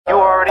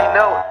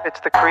note, it's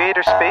the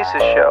Creator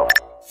Spaces show.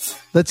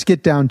 Let's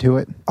get down to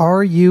it.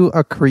 Are you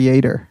a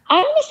creator?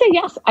 I'm going to say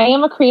yes, I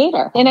am a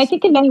creator. And I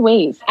think in many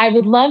ways, I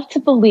would love to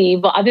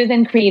believe, well, other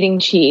than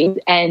creating cheese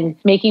and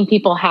making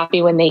people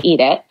happy when they eat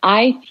it,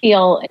 I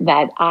feel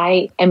that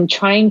I am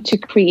trying to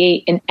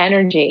create an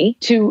energy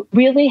to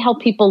really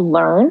help people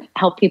learn,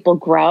 help people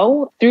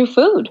grow through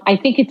food. I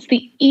think it's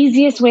the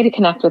easiest way to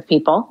connect with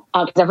people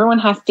because everyone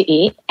has to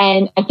eat.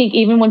 And I think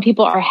even when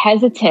people are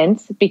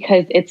hesitant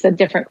because it's a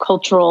different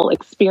cultural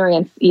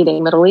experience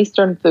eating Middle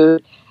Eastern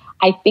food,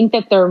 I think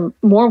that they're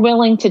more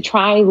willing to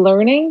try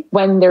learning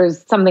when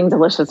there's something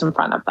delicious in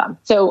front of them.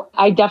 So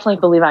I definitely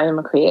believe I am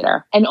a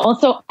creator. And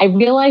also I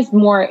realized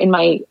more in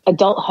my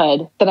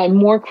adulthood that I'm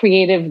more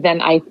creative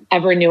than I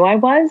ever knew I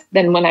was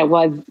than when I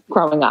was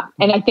growing up.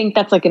 And I think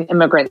that's like an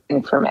immigrant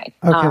thing for me.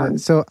 Okay,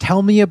 so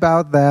tell me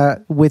about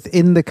that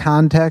within the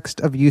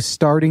context of you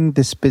starting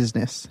this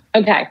business.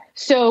 Okay.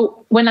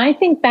 So when I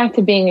think back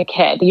to being a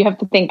kid, you have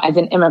to think as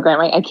an immigrant,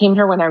 right? I came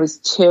here when I was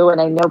 2,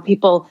 and I know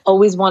people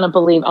always want to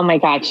believe, oh my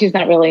God, she's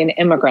not really an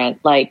immigrant.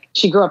 Like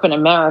she grew up in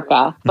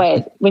America.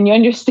 But when you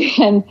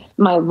understand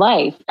my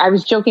life, I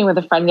was joking with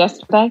a friend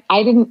yesterday.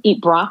 I didn't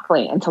eat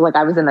broccoli until like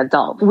I was an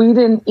adult. We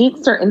didn't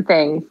eat certain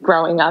things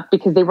growing up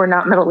because they were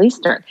not Middle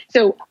Eastern.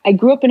 So I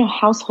grew up in a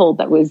household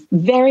that was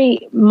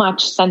very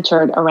much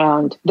centered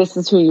around this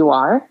is who you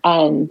are.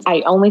 And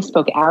I only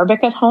spoke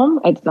Arabic at home.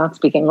 I did not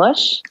speak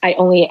English. I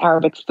only ate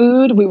Arabic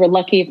food. We were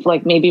lucky if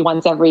like maybe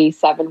once every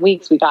 7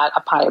 weeks we got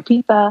a pie of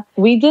pizza.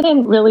 We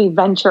didn't really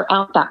venture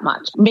out that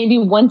much. Maybe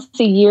once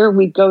a year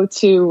we'd go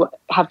to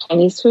have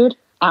Chinese food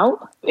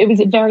out. It was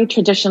a very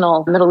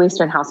traditional Middle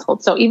Eastern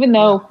household. So even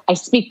though I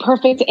speak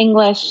perfect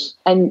English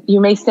and you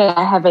may say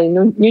I have a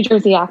New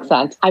Jersey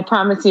accent, I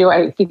promise you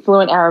I speak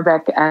fluent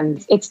Arabic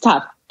and it's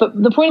tough. But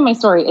the point of my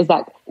story is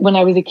that when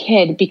I was a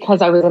kid,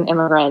 because I was an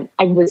immigrant,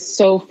 I was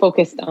so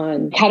focused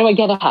on how do I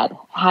get ahead?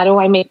 How do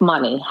I make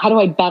money? How do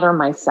I better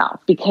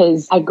myself?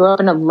 Because I grew up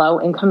in a low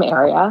income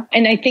area.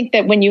 And I think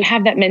that when you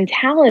have that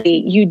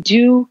mentality, you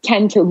do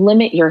tend to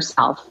limit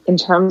yourself in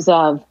terms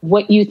of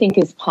what you think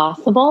is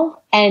possible.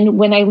 And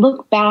when I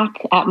look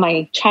back at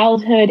my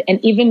childhood and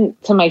even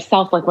to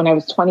myself, like when I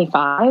was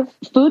 25,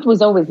 food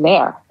was always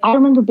there. I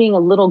remember being a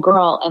little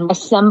girl and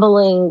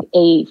assembling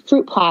a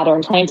fruit platter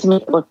and trying to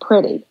make it look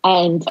pretty.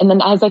 And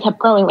then as I kept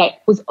growing, I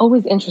was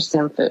always interested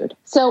in food.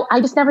 So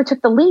I just never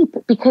took the leap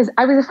because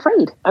I was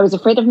afraid. I was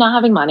afraid of not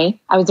having money.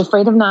 I was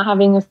afraid of not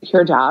having a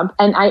secure job.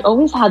 And I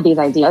always had these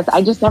ideas.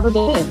 I just never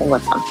did anything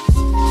with them.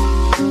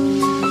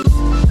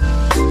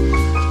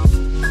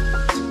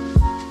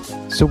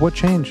 So what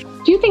changed?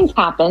 A few things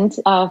happened.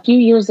 A few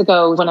years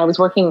ago when I was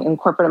working in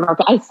corporate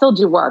America, I still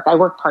do work. I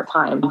work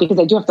part-time because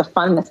I do have to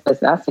fund this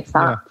business. It's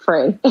not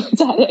free,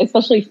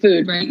 especially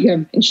food, right? You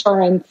have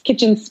insurance,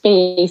 kitchen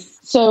space.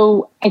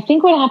 So I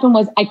think what happened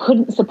was I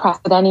couldn't suppress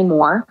it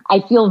anymore.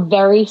 I feel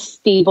very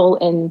stable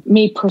in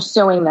me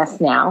pursuing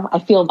this now. I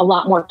feel a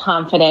lot more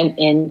confident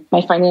in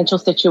my financial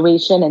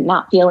situation and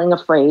not feeling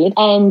afraid.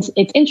 And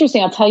it's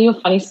interesting. I'll tell you a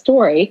funny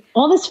story.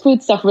 All this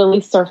food stuff really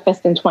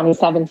surfaced in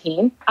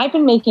 2017. I've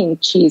been making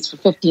cheese for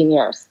 15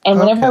 years. And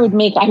whenever I would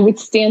make, I would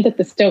stand at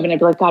the stove and I'd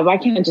be like, God, why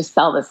can't I just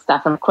sell this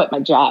stuff and quit my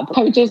job?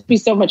 I would just be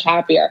so much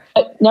happier.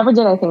 But never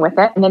did anything with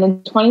it. And then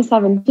in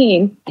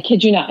 2017, I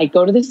kid you not, I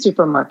go to the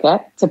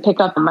supermarket to pick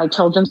up my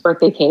children's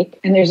birthday cake.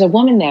 And there's a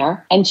woman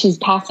there and she's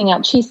passing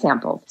out cheese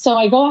samples. So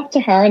I go up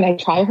to her and I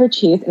try her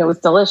cheese and it was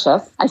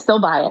delicious. I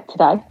still buy it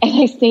today.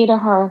 And I say to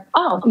her,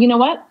 oh, you know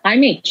what? I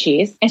make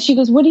cheese. And she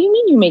goes, what do you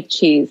mean you make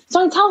cheese?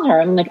 So I tell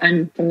her, I'm like,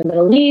 I'm from the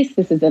Middle East.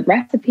 This is a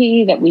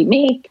recipe that we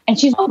make. And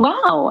she's, oh,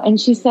 wow.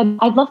 And she said,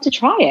 I'd love to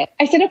try it.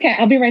 I said, okay,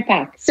 I'll be right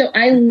back. So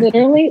I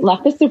literally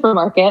left the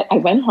supermarket. I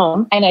went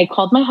home and I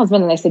called my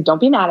husband and I said,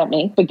 don't be mad at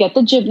me, but get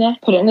the jibna,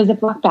 put it in a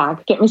Ziploc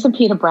bag, get me some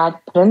pita bread,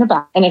 put it in the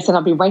bag. And I said,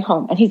 I'll be right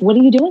home. And he's, what are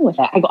you doing with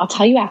it? I go, I'll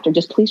tell you after,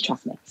 just please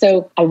trust me.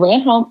 So I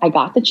ran home, I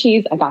got the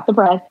cheese, I got the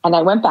bread, and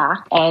I went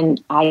back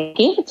and I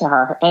gave it to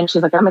her. And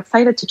she's like, I'm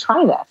excited to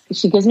try this.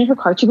 She gives me her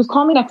card. She goes,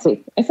 call me next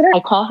week. I said, I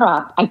call her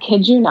up. I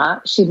kid you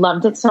not. She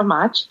loved it so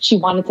much. She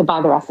wanted to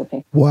buy the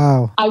recipe.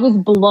 Wow. I was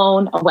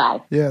blown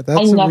away. Yeah, that's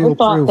I a never real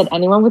thought proof. that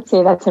anyone would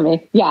say that to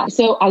me. Yeah.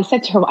 So I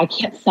said to her, I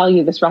can't sell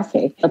you this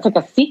recipe. It's like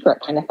a secret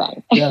kind of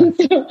thing. Yeah.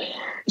 So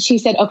she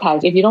said, okay,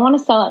 if you don't want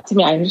to sell it to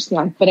me, I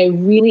understand, but I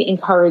really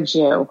encourage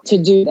you to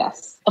do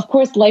this. Of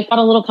course, life got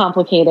a little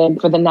complicated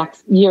for the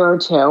next year or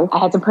two. I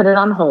had to put it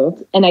on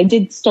hold. And I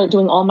did start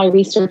doing all my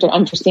research and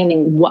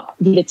understanding what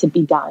needed to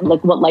be done.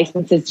 Like what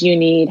licenses do you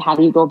need? How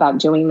do you go about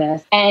doing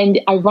this? And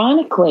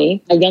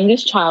ironically, my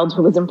youngest child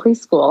who was in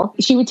preschool,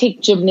 she would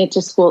take Jibna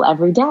to school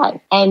every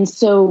day. And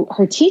so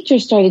her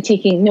teachers started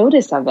taking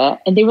notice of it.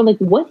 And they were like,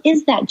 what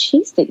is that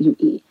cheese that you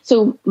eat?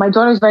 So my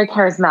daughter's very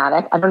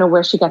charismatic. I don't know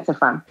where she gets it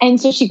from.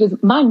 And so she goes,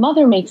 my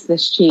mother makes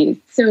this cheese.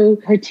 So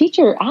her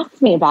teacher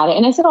asked me about it.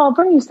 And I said, oh, I'll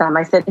bring you some.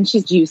 I said, and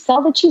she's, do you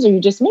sell the cheese or you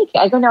just make it?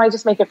 I go, no, I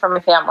just make it for my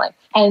family.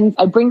 And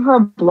I bring her a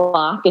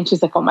block and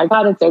she's like, oh my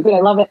God, it's so good.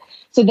 I love it.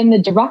 So then the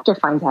director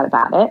finds out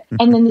about it.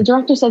 And then the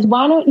director says,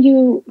 why don't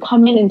you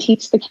come in and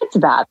teach the kids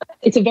about it?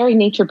 It's a very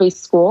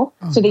nature-based school.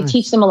 So they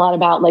teach them a lot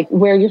about like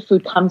where your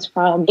food comes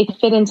from. It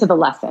fit into the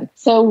lesson.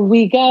 So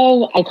we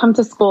go, I come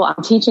to school,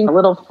 I'm teaching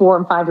little 4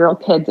 and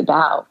 5-year-old kids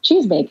about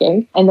cheese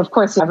making. And of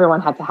course,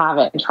 everyone had to have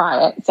it and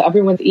try it. So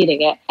everyone's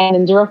eating it.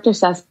 And the director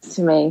says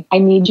to me, I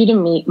need you to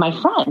meet my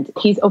friend.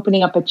 He's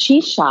opening up a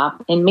cheese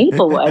shop in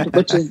Maplewood,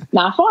 which is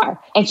not far.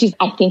 And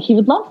I think he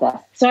would love this.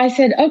 So I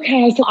said,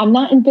 okay. So I'm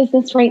not in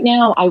business right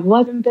now. I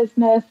was in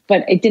business,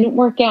 but it didn't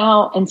work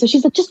out. And so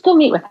she's like, just go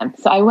meet with him.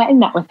 So I went and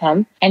met with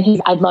him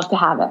and I'd love to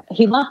have it.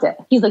 He loved it.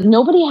 He's like,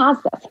 nobody has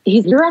this.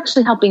 You're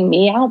actually helping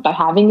me out by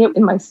having it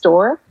in my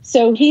store.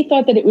 So he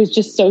thought that it was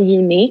just so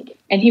unique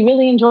and he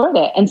really enjoyed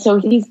it. And so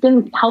he's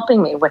been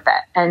helping me with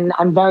it. And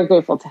I'm very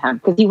grateful to him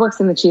because he works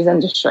in the cheese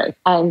industry.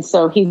 And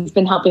so he's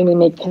been helping me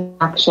make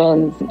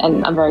connections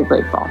and I'm very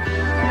grateful.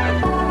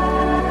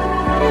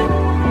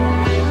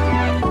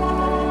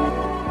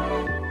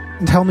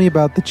 Tell me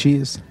about the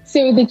cheese.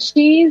 So the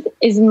cheese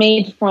is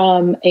made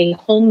from a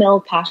whole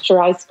milk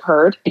pasteurized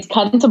curd. It's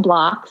cut into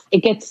blocks. It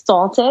gets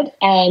salted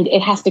and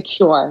it has to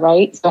cure,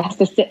 right? So it has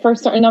to sit for a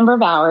certain number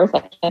of hours. I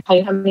can't tell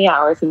you how many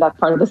hours, so that's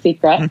part of the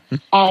secret.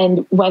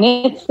 And when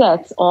it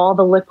sits, all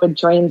the liquid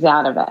drains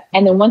out of it.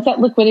 And then once that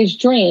liquid is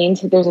drained,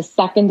 there's a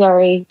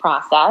secondary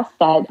process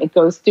that it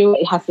goes through.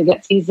 It has to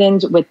get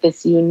seasoned with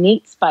this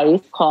unique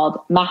spice called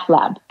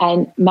mahleb.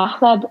 And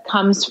mahleb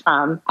comes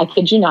from, I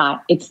kid you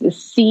not, it's the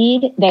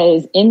seed that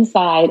is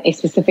inside a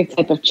specific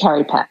type of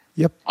cherry pit.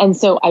 Yep. And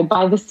so I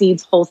buy the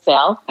seeds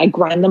wholesale. I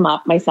grind them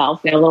up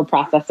myself in a little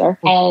processor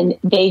and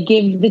they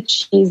give the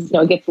cheese,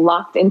 it gets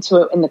locked into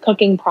it in the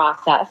cooking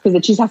process because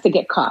the cheese has to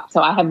get cooked.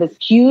 So I have this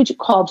huge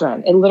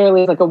cauldron. It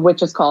literally is like a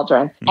witch's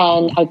cauldron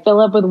and I fill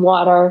up with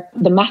water.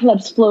 The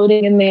mahleb's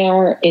floating in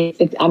there.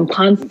 I'm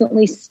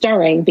constantly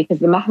stirring because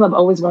the mahleb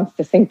always wants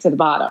to sink to the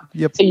bottom.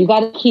 Yep. So you got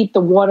to keep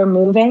the water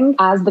moving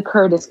as the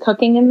curd is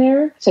cooking in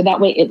there. So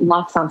that way it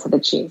locks onto the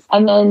cheese.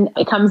 And then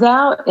it comes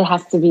out. It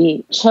has to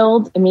be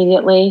chilled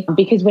immediately.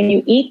 Because when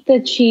you eat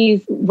the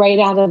cheese right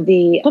out of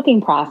the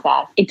cooking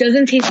process, it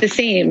doesn't taste the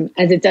same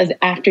as it does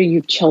after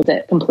you've chilled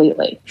it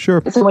completely.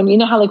 Sure. So when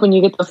when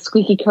you get those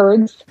squeaky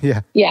curds,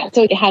 yeah.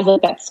 So it has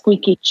like that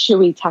squeaky,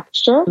 chewy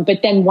texture. But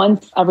then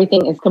once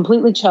everything is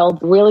completely chilled,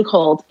 really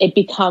cold, it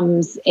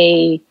becomes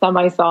a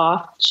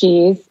semi-soft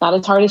cheese, not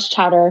as hard as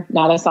cheddar,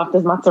 not as soft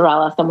as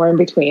mozzarella, somewhere in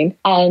between.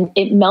 And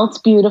it melts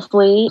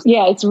beautifully.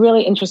 Yeah, it's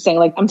really interesting.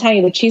 Like I'm telling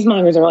you, the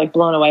cheesemongers are like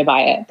blown away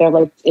by it. They're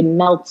like, it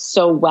melts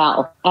so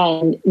well.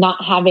 And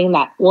not having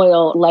that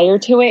oil layer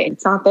to it,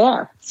 it's not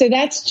there. So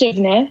that's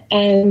Jivne,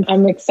 and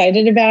I'm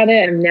excited about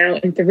it. I'm now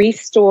in 3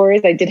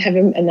 stores. I did have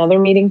another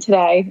meeting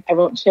today. I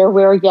won't share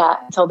where yet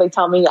until they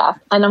tell me yes.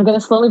 And I'm going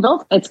to slowly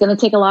build. It's going to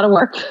take a lot of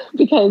work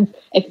because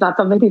it's not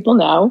something people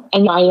know.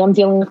 And I am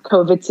dealing with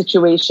COVID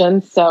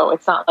situations. So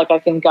it's not like I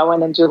can go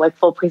in and do like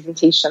full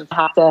presentations. I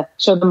have to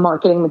show them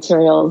marketing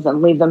materials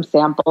and leave them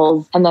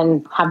samples and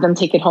then have them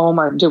take it home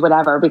or do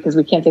whatever because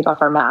we can't take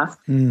off our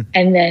masks.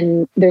 And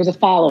then there's a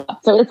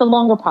follow-up. So it's a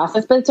longer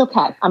process, but it's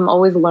okay. I'm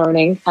always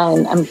learning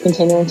and I'm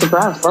continuing to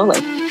grow slowly.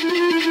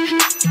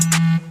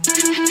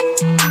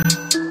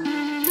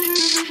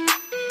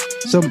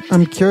 So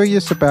I'm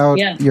curious about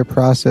your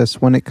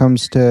process when it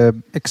comes to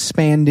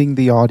expanding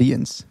the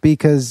audience,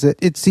 because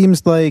it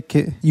seems like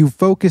you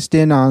focused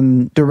in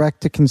on direct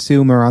to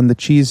consumer on the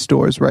cheese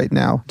stores right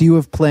now. Do you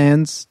have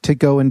plans to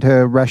go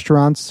into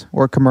restaurants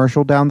or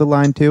commercial down the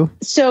line too?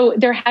 So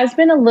there has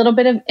been a little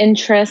bit of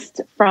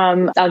interest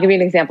I'll give you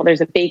an example. There's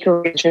a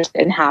bakery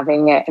interested in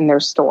having it in their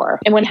store.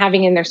 And when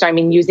having it in their store, I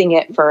mean using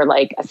it for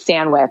like a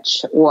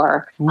sandwich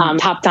or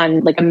topped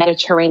on like a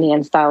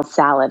Mediterranean style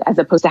salad as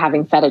opposed to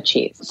having feta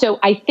cheese. So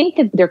I think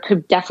that there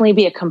could definitely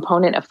be a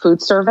component of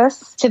food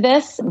service to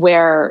this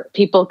where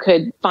people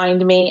could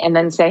find me and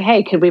then say,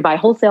 hey, could we buy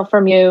wholesale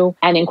from you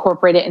and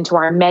incorporate it into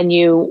our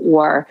menu?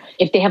 Or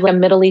if they have like a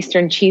Middle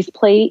Eastern cheese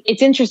plate,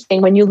 it's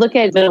interesting when you look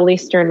at Middle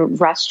Eastern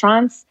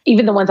restaurants,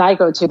 even the ones I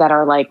go to that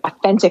are like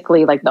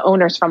authentically like the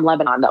owners from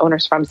Lebanon, the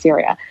owners from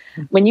Syria.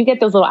 When you get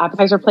those little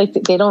appetizer plates,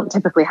 they don't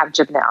typically have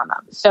jibna on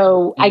them.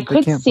 So I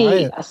could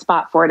see a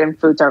spot for it in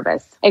food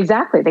service.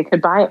 Exactly. They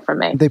could buy it from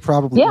me. They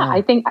probably won't.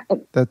 I think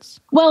that's...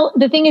 Well,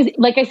 the thing is,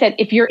 like I said,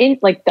 if you're in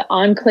like the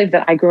enclave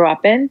that I grew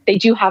up in, they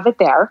do have it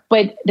there.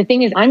 But the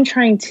thing is, I'm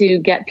trying to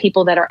get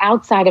people that are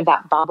outside of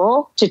that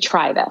bubble to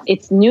try this.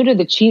 It's new to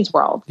the cheese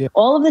world. Yeah.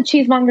 All of the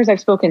cheesemongers I've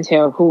spoken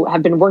to who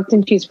have been worked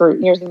in cheese for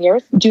years and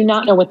years do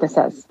not know what this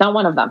is. Not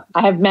one of them.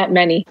 I have met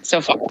many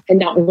so far, and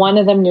not one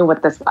of them knew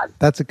what this was.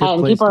 That's a good place.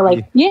 And people are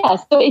like, yeah.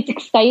 So it's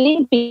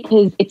exciting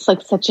because it's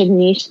like such a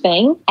niche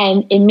thing,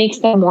 and it makes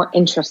them more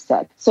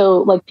interested. So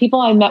like people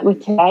I met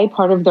with today,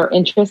 part of their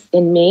interest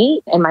in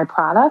me and my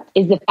product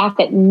is the fact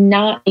that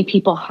not many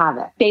people have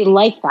it. They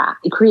like that.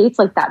 It creates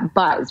like that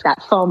buzz, that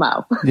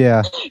FOMO.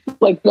 Yeah.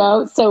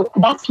 So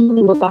that's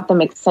really what got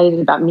them excited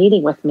about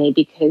meeting with me,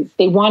 because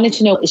they wanted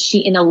to know, is she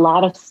in a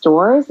lot of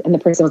stores? And the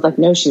person was like,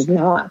 no, she's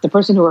not. The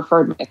person who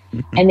referred me.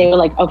 And they were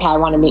like, okay, I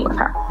want to meet with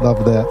her.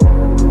 Love that.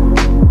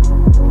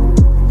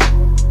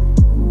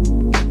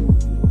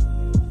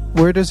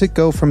 Where does it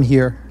go from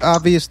here?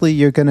 Obviously,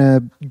 you're going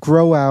to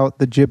grow out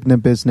the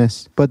Jibna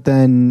business, but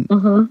then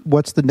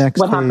what's the next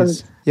phase?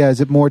 Happens? Yeah,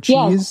 is it more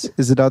cheese? Yes.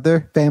 Is it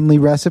other family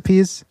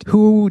recipes?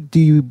 Who do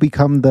you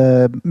become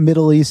the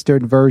Middle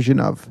Eastern version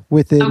of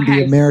within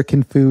the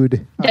American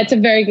food? That's a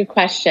very good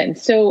question.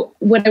 So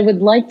what I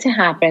would like to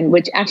happen,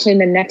 which actually in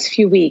the next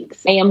few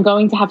weeks, I am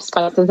going to have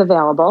spices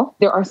available.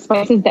 There are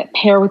spices that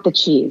pair with the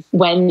cheese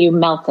when you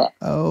melt it.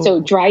 Oh.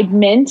 So dried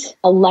mint,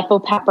 Aleppo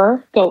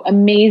pepper go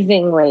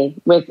amazingly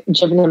with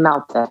Jibna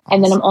melted. Awesome.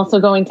 And then I'm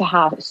also going to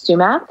have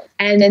sumac.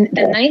 And then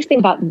the nice thing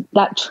about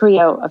that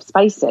trio of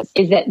spices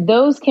is that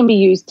those can be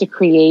used to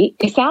create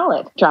a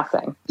salad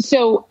dressing.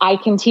 So I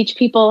can teach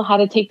people how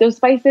to take those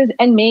spices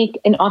and make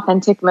an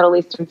authentic Middle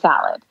Eastern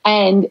salad.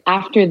 And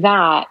after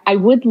that, I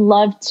would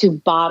love to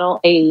bottle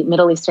a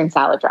Middle Eastern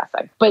salad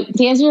dressing. But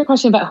to answer your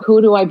question about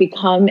who do I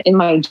become in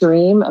my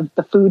dream of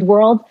the food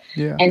world,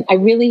 and I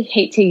really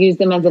hate to use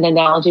them as an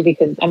analogy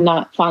because I'm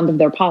not fond of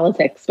their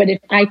politics, but if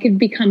I could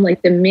become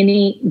like the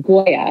mini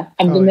Goya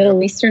of the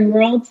Middle Eastern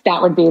world,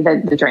 that would be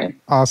the dream.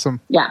 Awesome.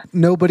 Yeah.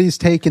 Nobody's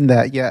taken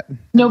that yet.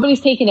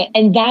 Nobody's taken it.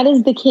 And that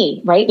is the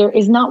key, right? There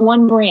is not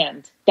one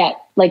brand that,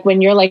 like,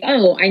 when you're like,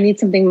 oh, I need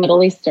something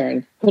Middle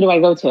Eastern, who do I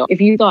go to? If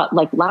you thought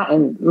like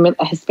Latin,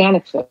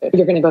 Hispanic food,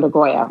 you're going to go to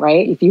Goya,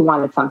 right? If you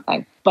wanted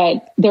something.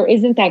 But there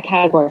isn't that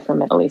category for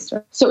Middle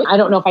Eastern. So I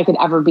don't know if I could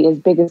ever be as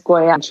big as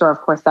Goya. I'm sure,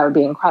 of course, that would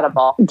be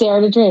incredible.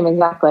 Dare to dream,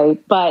 exactly.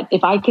 But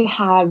if I could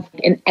have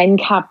an end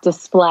cap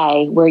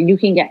display where you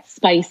can get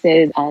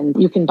spices and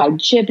you can buy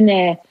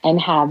jibna and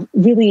have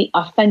really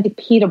authentic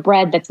pita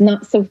bread that's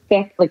not so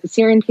thick, like the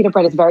Syrian pita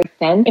bread is very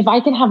thin. If I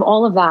could have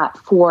all of that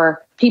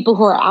for people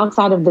who are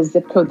outside of the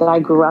zip code that I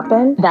grew up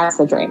in, that's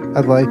the dream.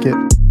 I like it.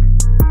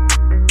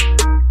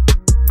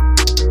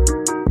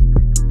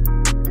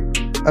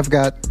 I've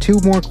got two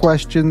more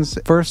questions.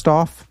 First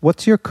off,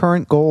 what's your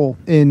current goal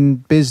in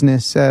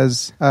business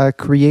as a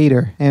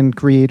creator and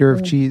creator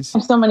of cheese? I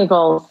have so many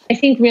goals. I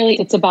think really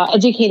it's about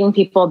educating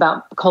people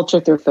about culture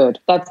through food.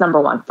 That's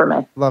number one for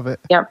me. Love it.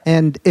 Yep.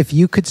 And if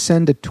you could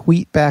send a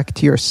tweet back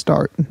to your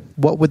start,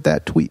 what would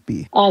that tweet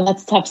be? Oh,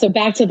 that's tough. So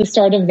back to the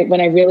start of it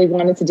when I really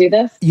wanted to do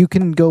this? You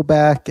can go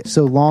back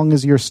so long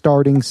as you're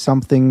starting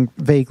something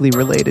vaguely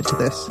related to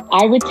this.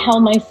 I would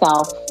tell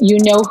myself, you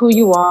know who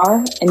you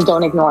are and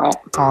don't ignore it.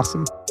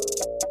 Awesome.